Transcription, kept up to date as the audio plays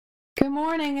Good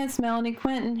morning, it's Melanie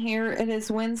Quinton here. It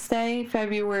is Wednesday,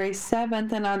 February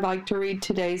 7th, and I'd like to read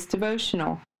today's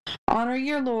devotional. Honor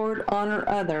your Lord, honor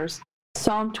others.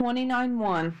 Psalm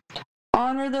 29:1.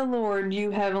 Honor the Lord,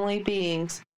 you heavenly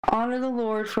beings. Honor the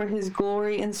Lord for his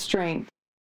glory and strength.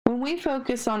 When we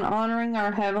focus on honoring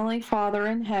our Heavenly Father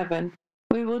in heaven,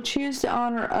 we will choose to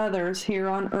honor others here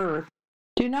on earth.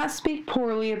 Do not speak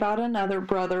poorly about another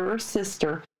brother or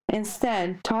sister.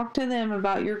 Instead, talk to them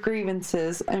about your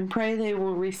grievances and pray they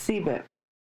will receive it.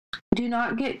 Do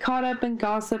not get caught up in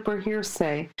gossip or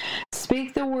hearsay.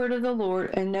 Speak the word of the Lord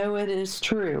and know it is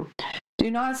true.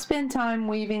 Do not spend time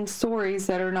weaving stories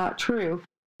that are not true,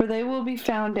 for they will be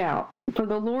found out. For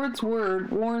the Lord's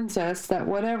word warns us that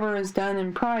whatever is done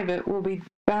in private will be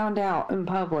found out in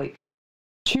public.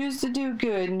 Choose to do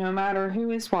good no matter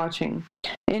who is watching.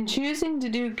 In choosing to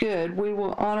do good, we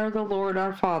will honor the Lord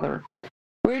our Father.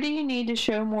 Where do you need to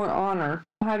show more honor?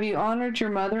 Have you honored your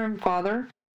mother and father?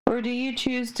 Or do you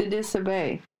choose to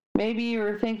disobey? Maybe you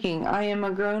are thinking, I am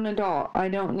a grown adult. I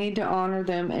don't need to honor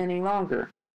them any longer.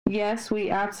 Yes,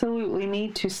 we absolutely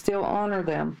need to still honor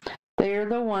them. They are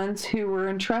the ones who were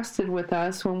entrusted with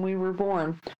us when we were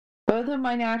born. Both of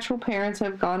my natural parents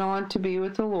have gone on to be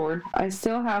with the Lord. I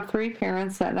still have 3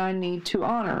 parents that I need to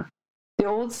honor. The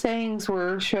old sayings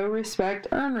were, show respect,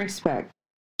 earn respect.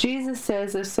 Jesus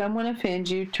says if someone offends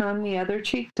you, turn the other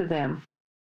cheek to them.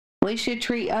 We should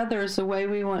treat others the way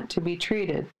we want to be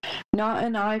treated, not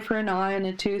an eye for an eye and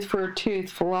a tooth for a tooth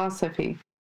philosophy.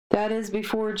 That is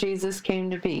before Jesus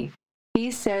came to be. He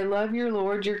said, love your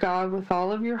Lord your God with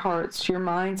all of your hearts, your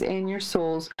minds, and your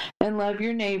souls, and love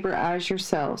your neighbor as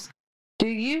yourselves. Do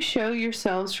you show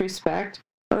yourselves respect,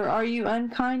 or are you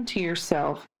unkind to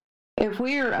yourself? If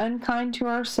we are unkind to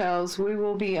ourselves, we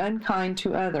will be unkind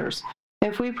to others.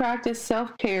 If we practice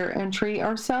self-care and treat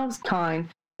ourselves kind,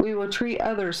 we will treat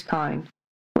others kind.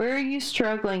 Where are you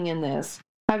struggling in this?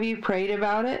 Have you prayed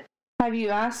about it? Have you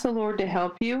asked the Lord to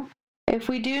help you? If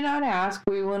we do not ask,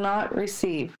 we will not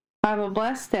receive. Have a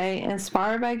blessed day,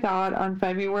 inspired by God on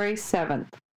February 7th.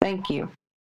 Thank you.